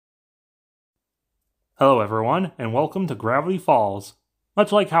Hello everyone, and welcome to Gravity Falls.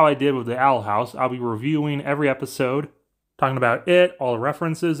 Much like how I did with the Owl House, I'll be reviewing every episode, talking about it, all the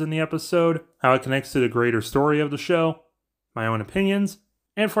references in the episode, how it connects to the greater story of the show, my own opinions,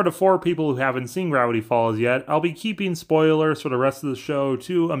 and for the 4 people who haven't seen Gravity Falls yet, I'll be keeping spoilers for the rest of the show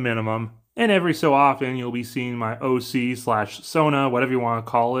to a minimum, and every so often you'll be seeing my OC/Sona, whatever you want to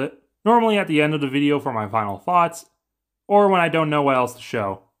call it, normally at the end of the video for my final thoughts, or when I don't know what else to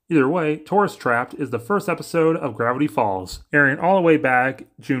show. Either way, Tourist Trapped is the first episode of Gravity Falls, airing all the way back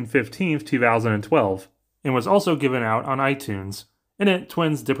June 15th, 2012, and was also given out on iTunes. In it,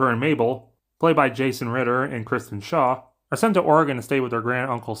 twins Dipper and Mabel, played by Jason Ritter and Kristen Shaw, are sent to Oregon to stay with their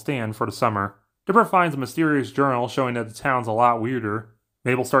grand-uncle Stan for the summer. Dipper finds a mysterious journal showing that the town's a lot weirder.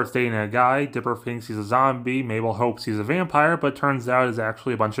 Mabel starts dating a guy, Dipper thinks he's a zombie, Mabel hopes he's a vampire, but turns out it's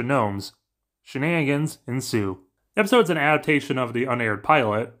actually a bunch of gnomes. Shenanigans ensue. The episode's an adaptation of the unaired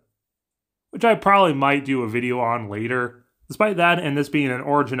pilot, which I probably might do a video on later. Despite that, and this being an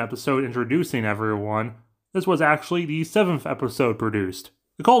origin episode introducing everyone, this was actually the 7th episode produced.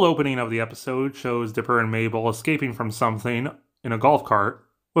 The cold opening of the episode shows Dipper and Mabel escaping from something in a golf cart,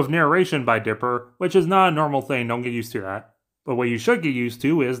 with narration by Dipper, which is not a normal thing, don't get used to that. But what you should get used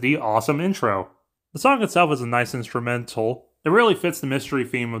to is the awesome intro. The song itself is a nice instrumental. It really fits the mystery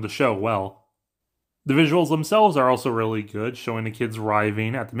theme of the show well. The visuals themselves are also really good, showing the kids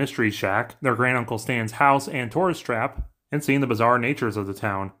arriving at the Mystery Shack, their granduncle Stan's house and tourist trap, and seeing the bizarre natures of the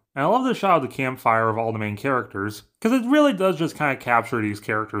town. And I love the shot of the campfire of all the main characters, because it really does just kind of capture these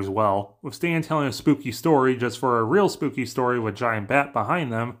characters well, with Stan telling a spooky story just for a real spooky story with a giant bat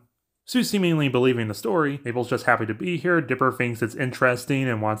behind them. Sue seemingly believing the story, Mabel's just happy to be here, Dipper thinks it's interesting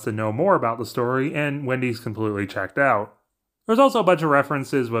and wants to know more about the story, and Wendy's completely checked out. There's also a bunch of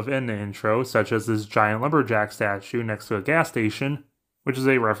references within the intro, such as this giant lumberjack statue next to a gas station, which is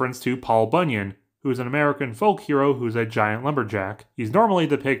a reference to Paul Bunyan, who is an American folk hero who's a giant lumberjack. He's normally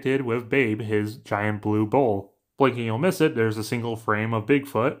depicted with Babe, his giant blue bull. Blinking you'll miss it, there's a single frame of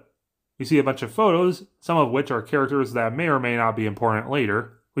Bigfoot. We see a bunch of photos, some of which are characters that may or may not be important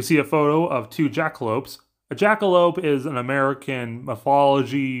later. We see a photo of 2 jackalopes. A jackalope is an American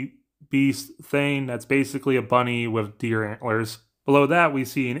mythology beast thing that's basically a bunny with deer antlers. Below that, we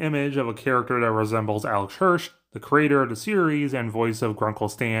see an image of a character that resembles Alex Hirsch, the creator of the series and voice of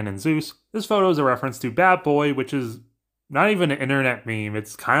Grunkle Stan and Zeus. This photo is a reference to Bat Boy, which is not even an internet meme.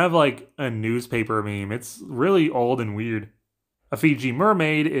 It's kind of like a newspaper meme. It's really old and weird. A Fiji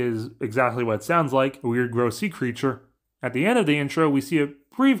mermaid is exactly what it sounds like, a weird gross sea creature. At the end of the intro, we see a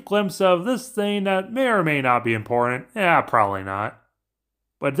brief glimpse of this thing that may or may not be important. Probably not.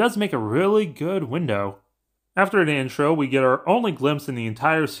 But it does make a really good window. After the intro, we get our only glimpse in the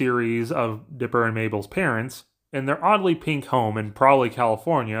entire series of Dipper and Mabel's parents in their oddly pink home in probably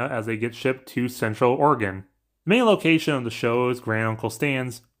California as they get shipped to Central Oregon. The main location of the show is Granduncle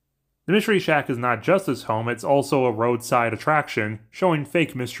Stan's. The Mystery Shack is not just his home, it's also a roadside attraction, showing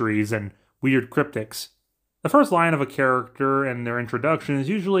fake mysteries and weird cryptics. The first line of a character and their introduction is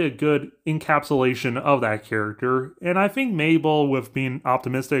usually a good encapsulation of that character, and I think Mabel, with being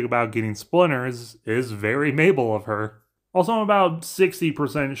optimistic about getting splinters, is very Mabel of her. Also, I'm about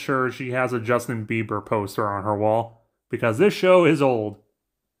 60% sure she has a Justin Bieber poster on her wall, because this show is old.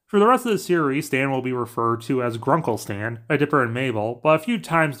 For the rest of the series, Stan will be referred to as Grunkle Stan by Dipper and Mabel, but a few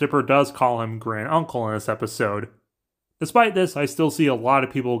times Dipper does call him Grand Uncle in this episode. Despite this, I still see a lot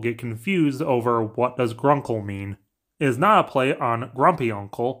of people get confused over what does Grunkle mean. It is not a play on Grumpy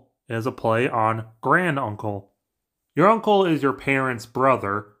Uncle, it is a play on Grand Uncle. Your uncle is your parents'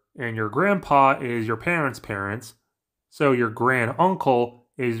 brother, and your grandpa is your parents' parents, so your grand uncle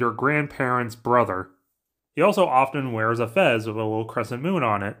is your grandparents' brother. He also often wears a fez with a little crescent moon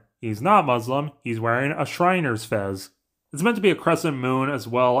on it. He's not Muslim, he's wearing a Shriner's fez. It's meant to be a crescent moon as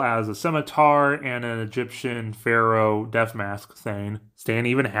well as a scimitar and an Egyptian pharaoh death mask thing. Stan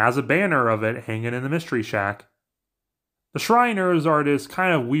even has a banner of it hanging in the Mystery Shack. The Shriners are this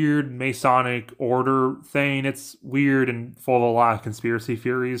kind of weird Masonic order thing. It's weird and full of a lot of conspiracy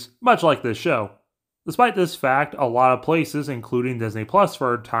theories, much like this show. Despite this fact, a lot of places, including Disney Plus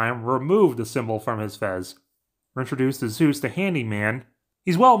for a time, removed the symbol from his fez. We're introduced to Zeus the Handyman.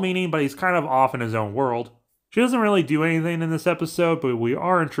 He's well-meaning, but he's kind of off in his own world. She doesn't really do anything in this episode, but we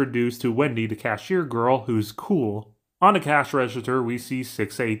are introduced to Wendy, the cashier girl, who's cool. On the cash register, we see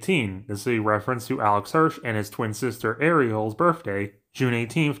 618. This is a reference to Alex Hirsch and his twin sister Ariel's birthday, June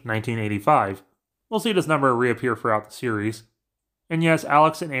 18th, 1985. We'll see this number reappear throughout the series. And yes,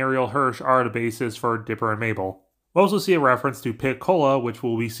 Alex and Ariel Hirsch are the basis for Dipper and Mabel. We'll also see a reference to Pit Cola, which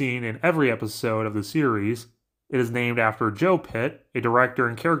we'll be seeing in every episode of the series. It is named after Joe Pitt, a director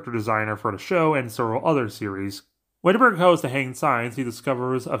and character designer for the show and several other series. When Dipper goes to hang signs, he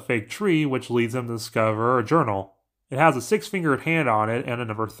discovers a fake tree, which leads him to discover a journal. It has a 6-fingered hand on it and a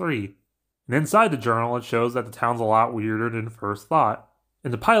number 3. And inside the journal, it shows that the town's a lot weirder than first thought.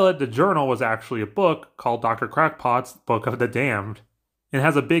 In the pilot, the journal was actually a book called Dr. Crackpot's Book of the Damned. It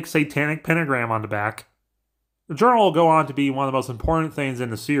has a big satanic pentagram on the back. The journal will go on to be one of the most important things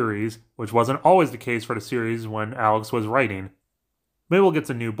in the series, which wasn't always the case for the series when Alex was writing. Mabel gets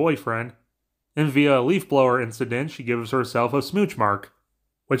a new boyfriend, and via a leaf blower incident, she gives herself a smooch mark,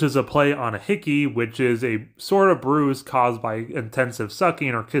 which is a play on a hickey, which is a sort of bruise caused by intensive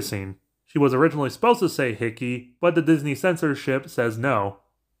sucking or kissing. She was originally supposed to say hickey, but the Disney censorship says no.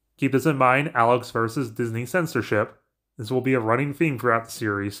 Keep this in mind, Alex versus Disney censorship. This will be a running theme throughout the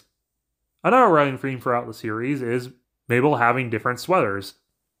series. Another running theme throughout the series is Mabel having different sweaters.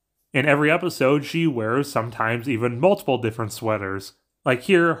 In every episode, she wears sometimes even multiple different sweaters. Like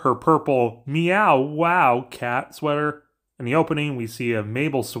here, her purple meow wow cat sweater. In the opening, we see a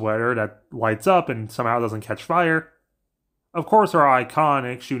Mabel sweater that lights up and somehow doesn't catch fire. Of course, our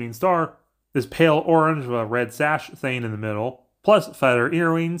iconic shooting star, this pale orange with a red sash thing in the middle, plus feather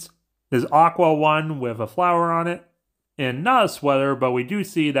earrings, this aqua one with a flower on it, and not a sweater, but we do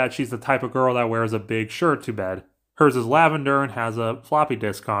see that she's the type of girl that wears a big shirt to bed. Hers is lavender and has a floppy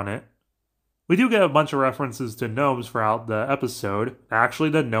disk on it. We do get a bunch of references to gnomes throughout the episode. Actually,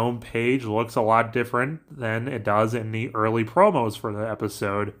 the gnome page looks a lot different than it does in the early promos for the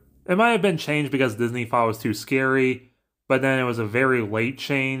episode. It might have been changed because Disney thought it was too scary, but then it was a very late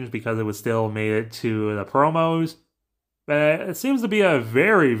change because it was still made it to the promos. But it seems to be a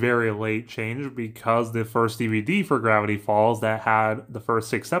very, very late change because the first DVD for Gravity Falls that had the first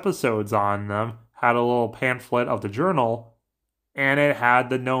 6 episodes on them had a little pamphlet of the journal, and it had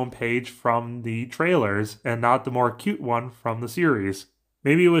the gnome page from the trailers and not the more cute one from the series.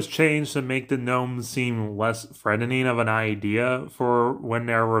 Maybe it was changed to make the gnomes seem less threatening of an idea for when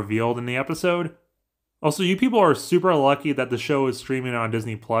they're revealed in the episode. Also, you people are super lucky that the show is streaming on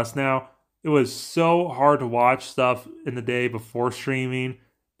Disney Plus now. It was so hard to watch stuff in the day before streaming.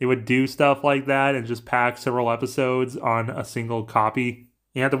 They would do stuff like that and just pack several episodes on a single copy.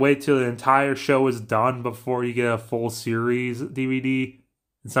 You have to wait till the entire show is done before you get a full series DVD.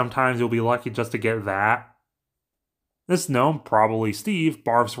 And sometimes you'll be lucky just to get that. This gnome, probably Steve,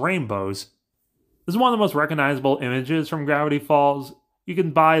 barfs rainbows. This is one of the most recognizable images from Gravity Falls. You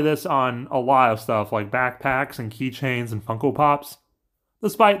can buy this on a lot of stuff like backpacks and keychains and Funko Pops.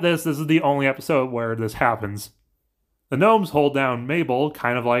 Despite this is the only episode where this happens. The gnomes hold down Mabel,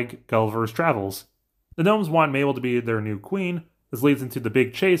 kind of like Gulliver's Travels. The gnomes want Mabel to be their new queen. This leads into the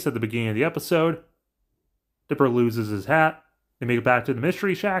big chase at the beginning of the episode. Dipper loses his hat. They make it back to the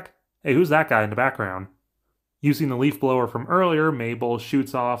Mystery Shack. Hey, who's that guy in the background? Using the leaf blower from earlier, Mabel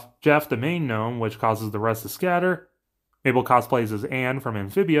shoots off Jeff, the main gnome, which causes the rest to scatter. Mabel cosplays as Anne from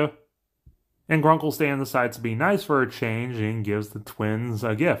Amphibia. And Grunkle Stan decides to be nice for a change and gives the twins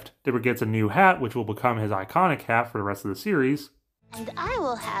a gift. Dipper gets a new hat, which will become his iconic hat for the rest of the series. And I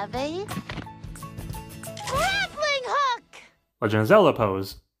will have a grappling hook! Legend of Zelda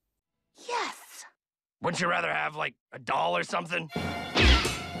pose. Yes! Wouldn't you rather have, like, a doll or something? Grappling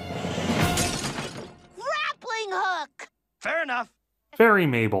hook! Fair enough. Fairy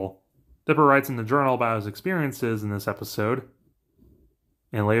Mabel. Dipper writes in the journal about his experiences in this episode.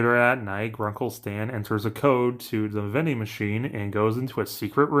 And later at night, Grunkle Stan enters a code to the vending machine and goes into a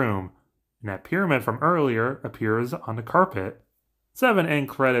secret room. And that pyramid from earlier appears on the carpet. 7 end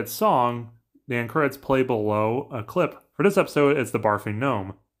credits song. The end credits play below a clip. For this episode, it's the Barfing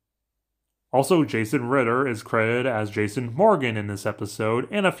Gnome. Also, Jason Ritter is credited as Jason Morgan in this episode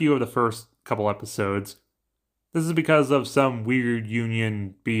and a few of the first couple episodes. This is because of some weird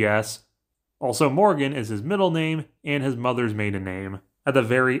union BS. Also, Morgan is his middle name and his mother's maiden name. At the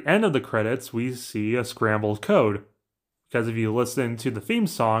very end of the credits, we see a scrambled code. Because if you listen to the theme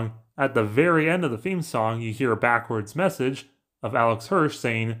song, at the very end of the theme song, you hear a backwards message of Alex Hirsch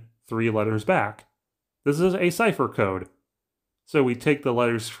saying 3 letters back. This is a cipher code. So we take the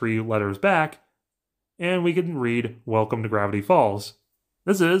letters 3 letters back, and we can read Welcome to Gravity Falls.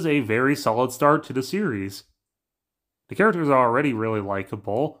 This is a very solid start to the series. The characters are already really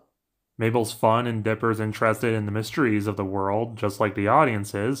likable. Mabel's fun and Dipper's interested in the mysteries of the world, just like the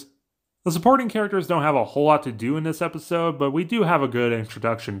audience is. The supporting characters don't have a whole lot to do in this episode, but we do have a good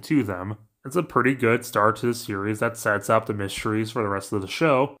introduction to them. It's a pretty good start to the series that sets up the mysteries for the rest of the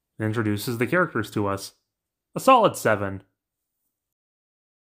show and introduces the characters to us. A solid 7.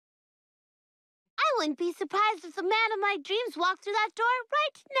 I wouldn't be surprised if the man of my dreams walked through that door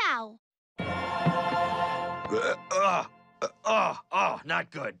right now. Oh,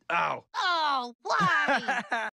 not good. Ow. Oh, why?